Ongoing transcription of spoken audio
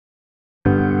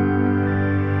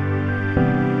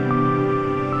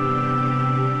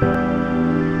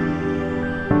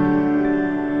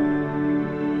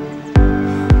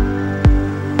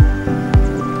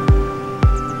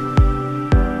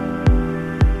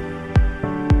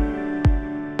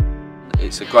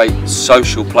It's a great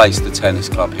social place, the tennis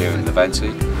club here in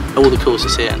Levante. All the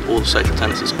courses here and all the social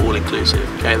tennis is all inclusive.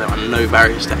 Okay, there are no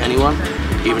barriers to anyone.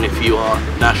 Even if you are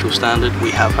national standard,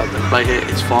 we have had them play here.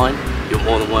 It's fine. You're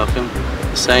more than welcome.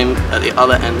 The same at the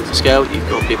other end of the scale. You've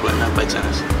got people that never play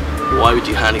tennis. Why would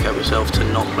you handicap yourself to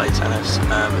not play tennis?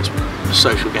 It's a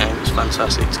social game. It's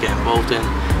fantastic to get involved in.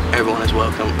 Everyone is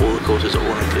welcome. All the courses are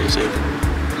all inclusive.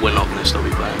 We're not going to stop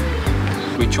you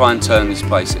playing. We try and turn this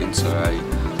place into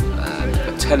a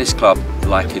tennis club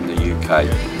like in the UK,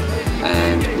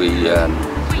 and we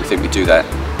think we do that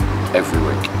every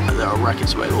week. There are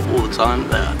rackets available all the time.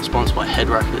 They're sponsored by Head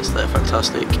Rackets. They're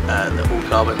fantastic. They're all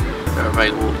carbon. They're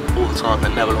available all the time.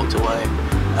 They're never locked away.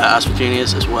 As for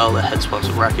juniors as well, they're Head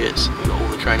sponsored rackets. We've got all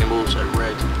the training balls, so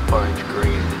red, orange,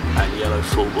 green and yellow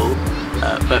full ball.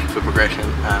 Perfect for progression,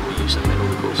 and we use them in all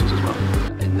the courses as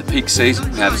well. In the peak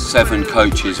season we have 7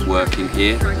 coaches working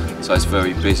here, so it's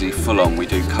very busy, full on. We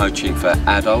do coaching for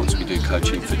adults, we do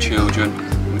coaching for children,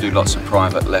 we do lots of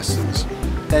private lessons.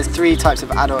 There's 3 types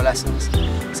of adult lessons.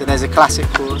 So there's a classic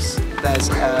course, there's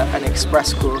an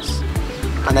express course,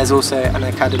 and there's also an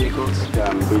academy course.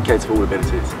 We cater for all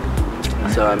abilities.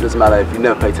 So it doesn't matter if you've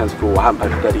never played tennis before or haven't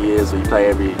played for 30 years, or you play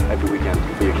every weekend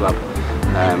for your club.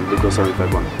 We've got something for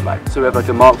everyone. Right. So we have like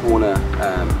a Mark Warner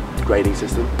grading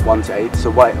system, 1 to 8.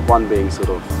 So 1 being sort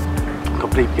of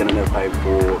complete beginner, never played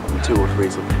before, 2 or 3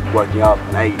 sort of working up,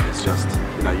 and 8 is just,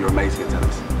 you know, you're amazing at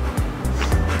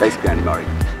tennis. Basically Andy Murray.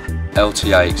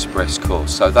 LTA Express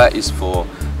course, so that is for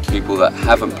people that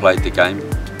haven't played the game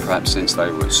perhaps since they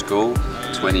were at school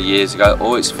 20 years ago,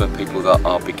 or it's for people that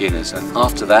are beginners, and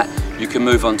after that you can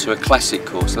move on to a classic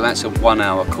course. So that's a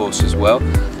 1-hour course as well,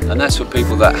 and that's for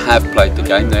people that have played the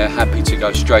game. They're happy to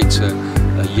go straight to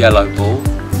a yellow ball.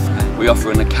 We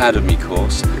offer an academy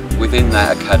course. Within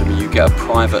that academy you get a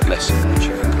private lesson which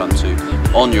you can come to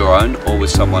on your own or with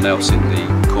someone else in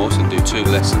the course and do 2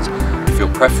 lessons. If your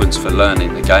preference for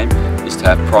learning the game is to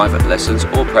have private lessons,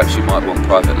 or perhaps you might want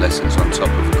private lessons on top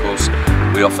of the course,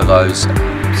 we offer those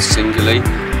singly,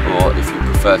 or if you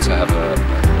prefer to have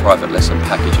a private lesson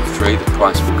package of 3, the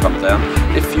price will come down.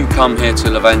 If you come here to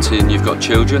Levante and you've got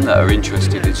children that are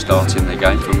interested in starting the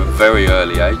game from a very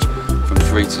early age, from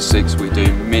 3 to 6 we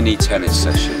do mini tennis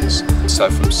sessions. So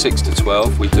from 6 to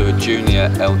 12 we do a junior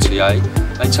LTA.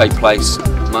 They take place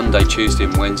Monday, Tuesday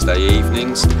and Wednesday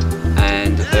evenings,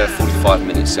 and they're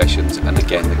 45-minute sessions, and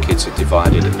again the kids are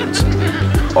divided into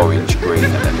the orange, green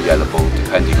and yellow ball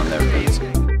depending on their ability.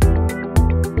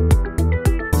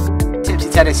 Tipsy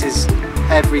Tennis is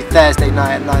every Thursday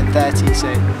night at 9:30,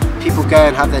 so people go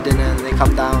and have their dinner and they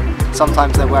come down.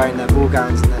 Sometimes they're wearing their ball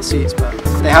gowns and their suits, but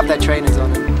they have their trainers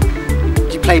on,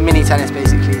 and you play mini tennis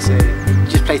basically, so you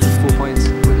just play to 4 points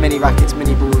with mini rackets,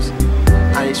 mini balls,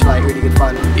 and it's like really good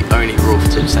fun. The only rule for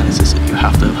tipsy tennis is that you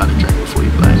have to have had a drink before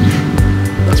you play.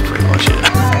 That's pretty much it.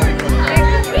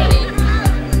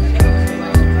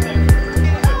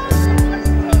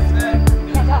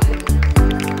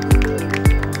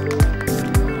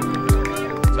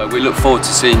 So we look forward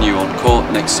to seeing you on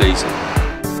court next season.